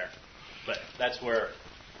resources there. But that's where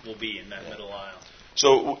we'll be, in that middle aisle.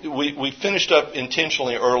 So we finished up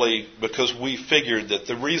intentionally early because we figured that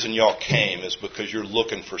the reason y'all came is because you're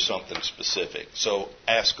looking for something specific. So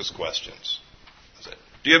ask us questions.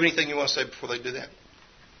 Do you have anything you want to say before they do that?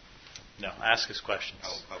 No, ask us questions.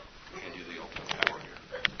 I'll hand you the open power here.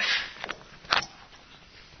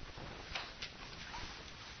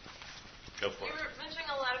 Go for it. You were mentioning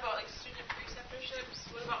a lot about student preceptorships.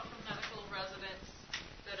 What about from medical residents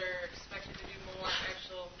that are expected to do more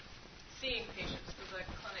actual seeing patients? Does the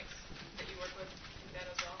clinics that you work with do that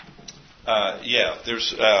as well? Yeah,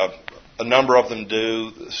 there's a number of them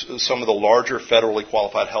do. Some of the larger federally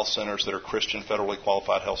qualified health centers that are Christian federally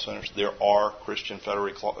qualified health centers, there are Christian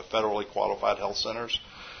federally qualified health centers,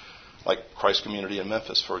 like Christ Community in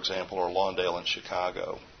Memphis, for example, or Lawndale in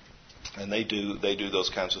Chicago. And they do those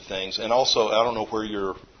kinds of things. And also, I don't know where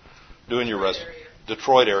you're doing your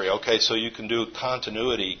Detroit area. Okay, so you can do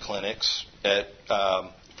continuity clinics at,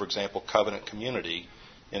 for example, Covenant Community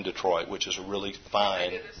in Detroit, which is a really fine. I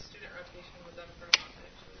did a student rotation with them for a month,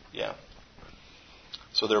 actually. Yeah.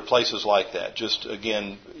 So there are places like that. Just,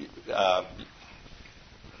 again,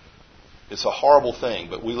 it's a horrible thing,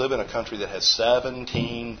 but we live in a country that has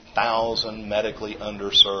 17,000 medically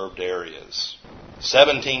underserved areas.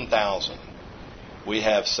 17,000. we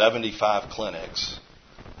have 75 clinics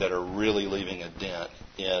that are really leaving a dent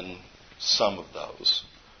in some of those.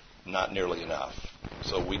 Not nearly enough.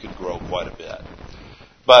 So we could grow quite a bit.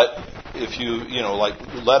 But if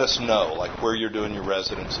let us know, like where you're doing your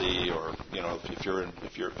residency, or if you're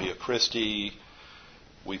at Via Christi,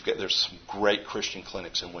 there's some great Christian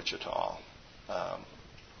clinics in Wichita.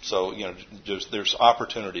 So there's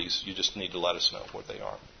opportunities. You just need to let us know what they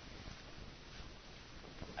are.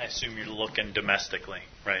 I assume you're looking domestically,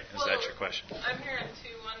 right? Is that your question? I'm here in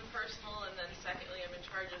two: one personal, and then secondly, I'm in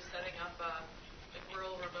charge of setting up a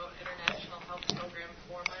rural remote international health program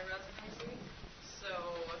for my residency. So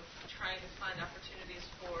trying to find opportunities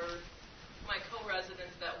for my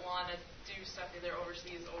co-residents that want to do stuff either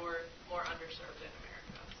overseas or more underserved in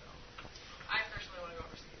America. So I personally want to go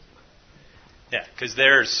overseas. Yeah, because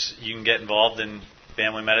you can get involved in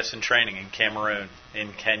family medicine training in Cameroon,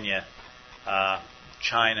 in Kenya,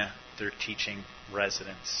 China. They're teaching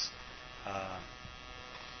residents.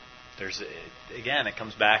 It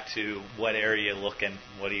comes back to what area you're looking,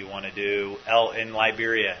 what do you want to do. In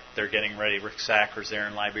Liberia, they're getting ready. Rick Sacker's there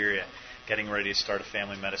in Liberia, getting ready to start a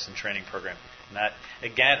family medicine training program. And that,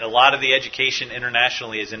 again, a lot of the education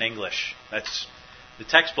internationally is in English. The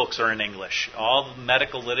textbooks are in English. All the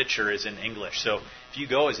medical literature is in English. So if you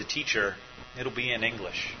go as a teacher, it'll be in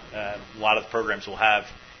English. A lot of the programs will have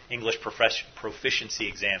English proficiency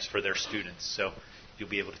exams for their students. So you'll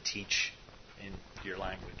be able to teach in your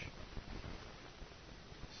language.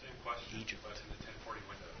 Egypt. In the 1040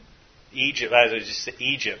 window. Egypt, as I just said,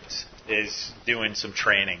 Egypt is doing some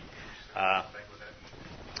training.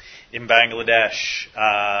 In Bangladesh,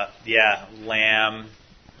 LAM,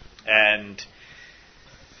 and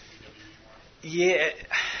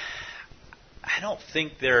I don't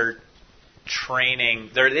think they're training.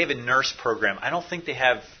 They have a nurse program. I don't think they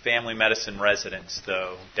have family medicine residents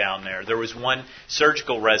though down there. There was one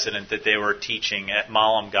surgical resident that they were teaching at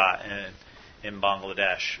Malamgat in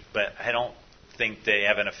Bangladesh, but I don't think they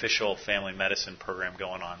have an official family medicine program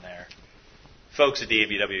going on there. Folks at the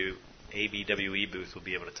ABWE booth will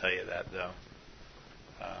be able to tell you that, though.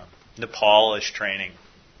 Nepal is training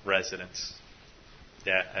residents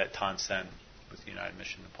at Tansen with United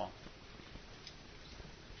Mission Nepal.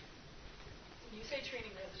 When you say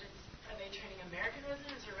training residents, are they training American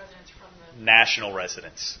residents or residents from the... National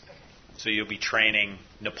residents. Okay. So you'll be training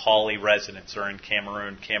Nepali residents, or in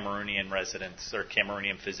Cameroon, Cameroonian residents or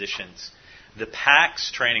Cameroonian physicians. The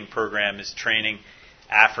PACS training program is training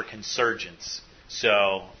African surgeons.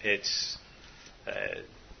 So it's,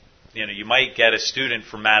 you might get a student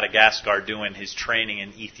from Madagascar doing his training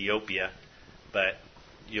in Ethiopia, but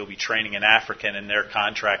you'll be training an African, and their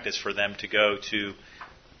contract is for them to go to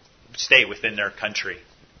stay within their country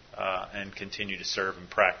and continue to serve and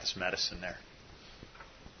practice medicine there.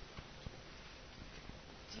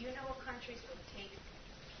 Do you know what countries would take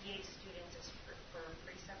PA students for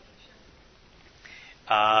preceptorship?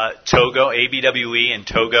 Togo, ABWE and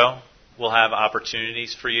Togo will have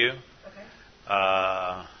opportunities for you. Okay.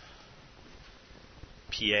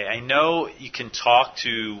 PA. I know you can talk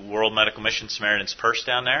to World Medical Mission Samaritan's Purse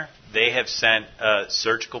down there. They have sent a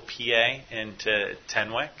surgical PA into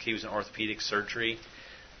Tenwick. He was an orthopedic surgery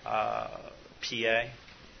PA.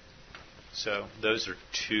 So those are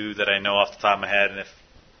two that I know off the top of my head. And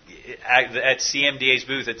at CMDA's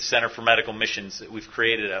booth at the Center for Medical Missions, we've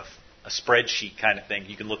created a spreadsheet kind of thing.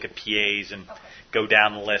 You can look at PAs and go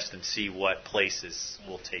down the list and see what places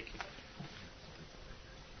will take you.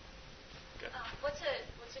 What's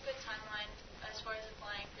a good timeline as far as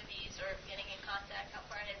applying for these or getting in contact? How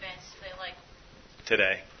far in advance do they like?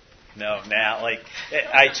 Today. No, now.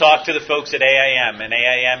 I talked to the folks at AIM, and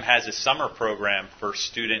AIM has a summer program for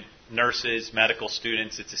student nurses, medical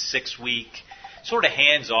students. It's a 6-week sort of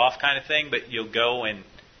hands-off kind of thing, but you'll go and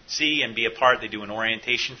see and be a part. They do an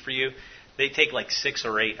orientation for you. They take 6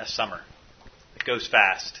 or 8 a summer. It goes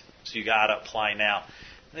fast, so you got to apply now.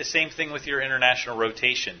 And the same thing with your international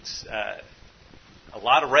rotations. A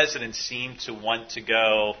lot of residents seem to want to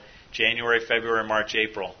go January, February, March,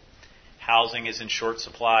 April. Housing is in short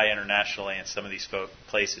supply internationally in some of these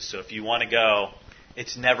places. So if you want to go,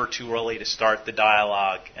 it's never too early to start the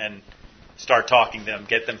dialogue and start talking to them,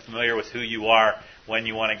 get them familiar with who you are, when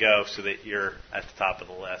you want to go, so that you're at the top of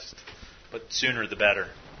the list. But sooner the better.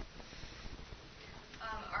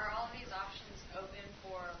 Are all of these options open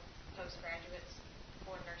for postgraduates,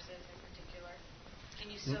 for nurses in particular? Can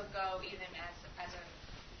you still go even as a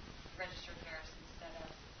registered nurse instead of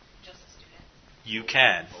just a student? You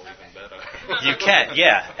can. You can,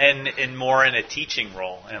 yeah, and more in a teaching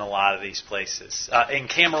role in a lot of these places. In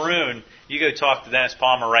Cameroon, you go talk to Dennis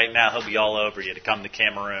Palmer right now, he'll be all over you to come to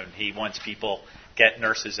Cameroon. He wants people, get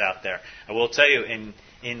nurses out there. I will tell you, in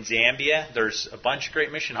Zambia, there's a bunch of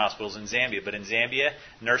great mission hospitals in Zambia, but in Zambia,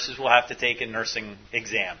 nurses will have to take a nursing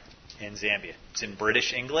exam in Zambia. It's in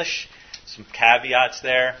British English, some caveats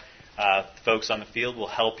there. Folks on the field will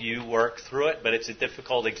help you work through it, but it's a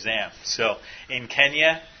difficult exam. So in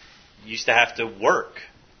Kenya, you used to have to work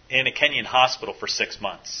in a Kenyan hospital for 6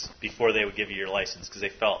 months before they would give you your license because they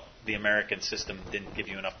felt the American system didn't give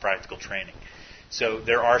you enough practical training. So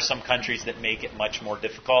there are some countries that make it much more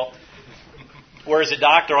difficult. Whereas a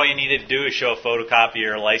doctor, all you need to do is show a photocopy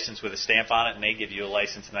or a license with a stamp on it, and they give you a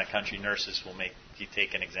license in that country. Nurses will make you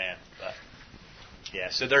take an exam. But yeah,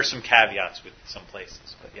 so there are some caveats with some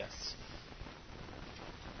places, but yes.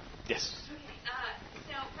 Yes? Okay,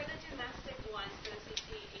 so for the domestic ones, for the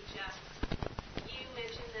CCHS, you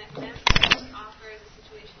mentioned that Memphis offers a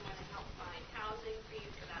situation where they help find housing for you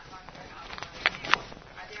for that market or housing.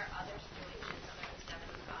 Are there other situations other than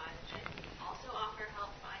 75 that also offer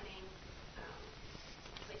help finding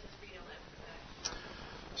places for you to live for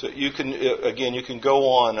that? So you can, again, you can go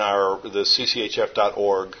on the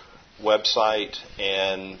cchf.org website,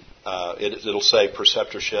 and it'll say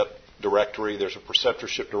preceptorship directory. There's a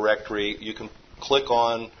preceptorship directory. You can click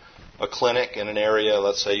on a clinic in an area.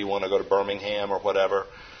 Let's say you want to go to Birmingham or whatever,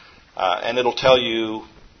 and it'll tell you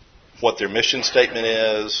what their mission statement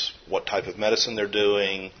is, what type of medicine they're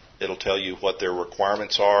doing. It'll tell you what their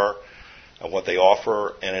requirements are and what they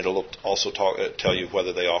offer, and it'll also tell you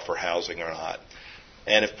whether they offer housing or not.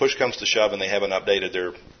 And if push comes to shove and they haven't updated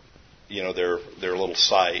their little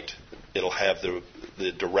site, it'll have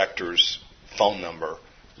the director's phone number.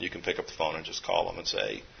 You can pick up the phone and just call them and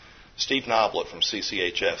say, Steve Noblet from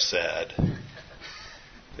CCHF said.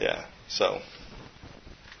 Yeah, so.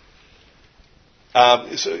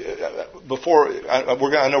 Before, I know we're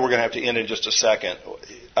going to have to end in just a second.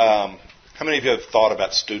 How many of you have thought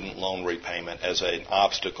about student loan repayment as an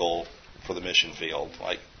obstacle for the mission field?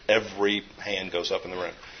 Like every hand goes up in the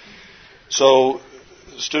room. So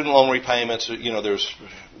student loan repayments, there's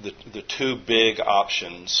the two big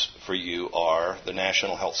options for you are the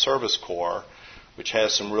National Health Service Corps, which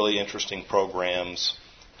has some really interesting programs,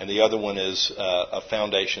 and the other one is a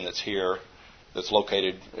foundation that's here, that's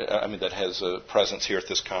located, that has a presence here at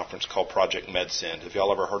this conference called Project MedSend. Have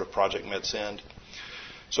y'all ever heard of Project MedSend?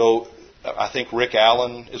 So I think Rick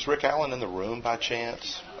Allen, is Rick Allen in the room by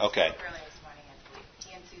chance? Okay. Earlier this morning,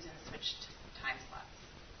 he and Susan switched time slots.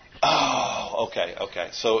 Oh, okay.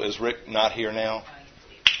 So is Rick not here now?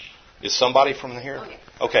 Is somebody from here?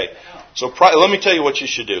 Okay. So let me tell you what you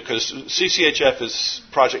should do, because CCHF is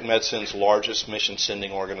Project MedSend's largest mission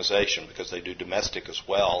sending organization because they do domestic as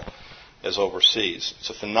well as overseas. It's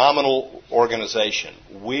a phenomenal organization.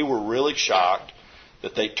 We were really shocked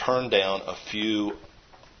that they turned down a few,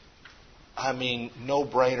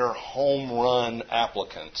 no-brainer, home run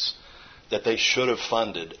applicants that they should have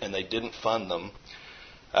funded, and they didn't fund them.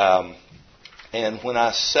 And when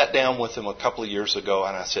I sat down with them a couple of years ago,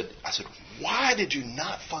 and I said, why did you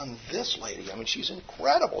not fund this lady? She's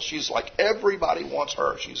incredible. She's like everybody wants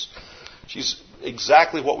her. She's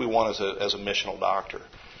exactly what we want as a missional doctor.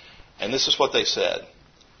 And this is what they said.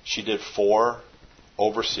 She did 4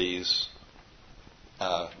 overseas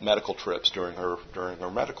medical trips during her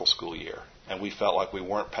medical school year, and we felt like we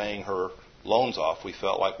weren't paying her loans off. We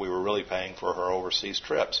felt like we were really paying for her overseas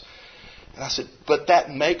trips. And I said, but that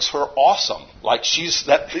makes her awesome. Like she's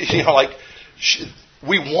that,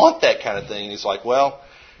 we want that kind of thing. And he's like, well,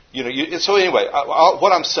 so anyway,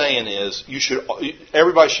 what I'm saying is,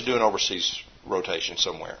 everybody should do an overseas rotation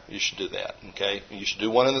somewhere. You should do that, okay? You should do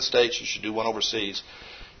one in the States. You should do one overseas.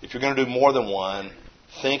 If you're going to do more than one,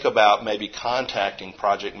 think about maybe contacting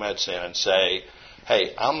Project MedSend and say,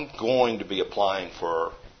 hey, I'm going to be applying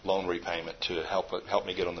for loan repayment to help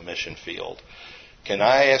me get on the mission field. Can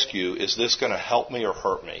I ask you, is this going to help me or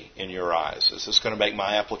hurt me in your eyes? Is this going to make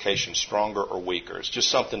my application stronger or weaker? It's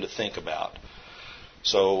just something to think about.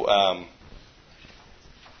 So,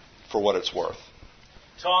 for what it's worth.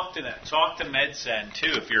 Talk to them. Talk to MedSend,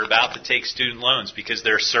 too, if you're about to take student loans, because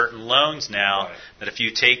there are certain loans now that if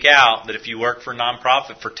you take out, that if you work for a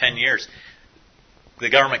nonprofit for 10 years,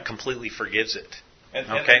 the government completely forgives it.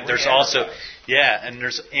 Okay, there's also, and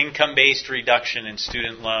there's income-based reduction in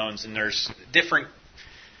student loans, and there's different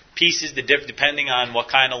pieces depending on what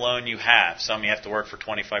kind of loan you have. Some you have to work for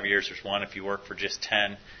 25 years. There's one if you work for just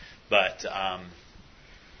 10. But,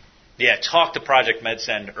 talk to Project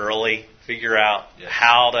MedSend early. Figure out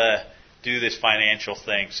how to do this financial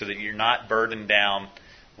thing so that you're not burdened down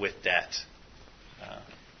with debt.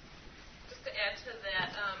 Just to add to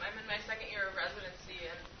that, I'm in my second year of residency,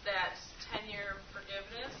 and that 10-year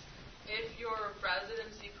forgiveness, if your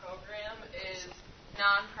residency program is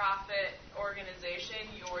nonprofit organization,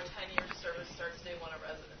 your 10-year service starts day one of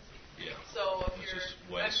residency. Yeah. So if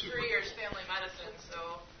I'm 3 years family medicine,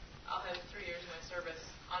 so I'll have 3 years of my service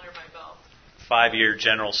under my belt. 5-year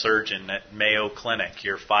general surgeon at Mayo Clinic,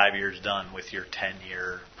 you're 5 years done with your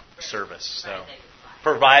 10-year service. So,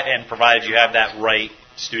 provided you have that right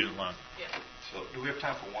student loan. Yeah. So, do we have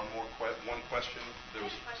time for one question? There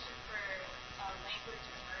was a question for language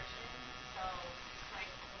immersion. So, like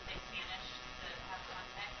when they Spanish to have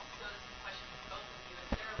context. So, this is a question for both of you. Is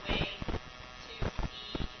there a way to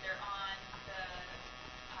see either on the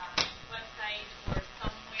website or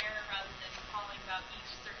somewhere rather than calling about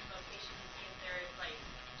each certain location to see if there is like,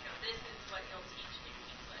 this is what you'll teach in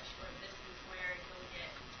English, or this is where you'll get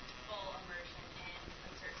full immersion in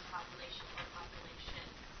a certain population or population?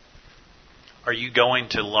 Are you going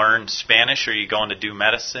to learn Spanish, or are you going to do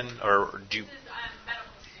medicine, or do you? This is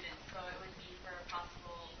medical students, so it would be for a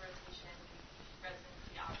possible rotation,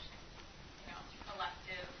 residency option,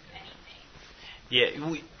 elective, anything. Yeah,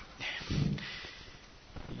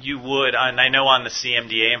 you would, and I know on the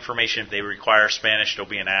CMDA information, if they require Spanish, there'll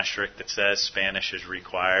be an asterisk that says Spanish is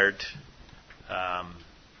required.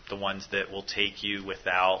 The ones that will take you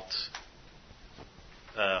without,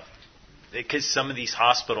 because some of these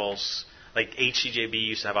hospitals, like HCJB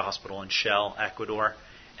used to have a hospital in Shell, Ecuador.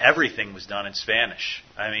 Everything was done in Spanish.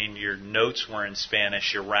 I mean, your notes were in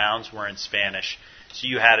Spanish, your rounds were in Spanish, so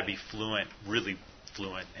you had to be fluent, really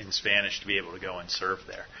fluent in Spanish to be able to go and serve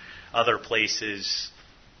there. Other places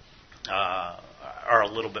are a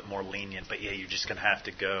little bit more lenient, but yeah, you're just going to have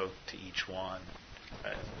to go to each one.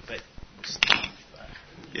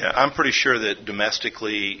 Yeah, I'm pretty sure that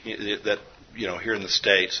domestically, that here in the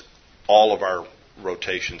States, all of our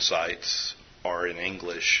rotation sites are in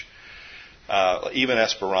English. Even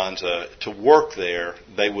Esperanza, to work there,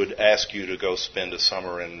 they would ask you to go spend a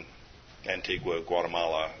summer in Antigua,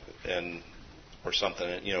 Guatemala, or something,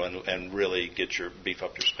 and really beef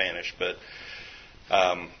up your Spanish. But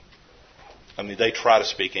they try to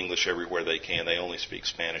speak English everywhere they can. They only speak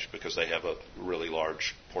Spanish because they have a really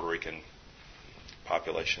large Puerto Rican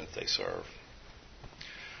population that they serve.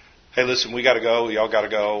 Hey, listen, we got to go. Y'all got to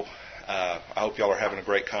go. I hope y'all are having a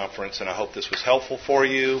great conference, and I hope this was helpful for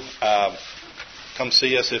you. Come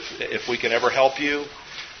see us if we can ever help you,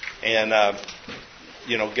 and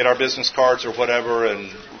get our business cards or whatever,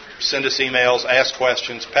 and send us emails, ask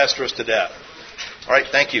questions, pester us to death. All right,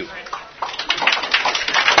 thank you.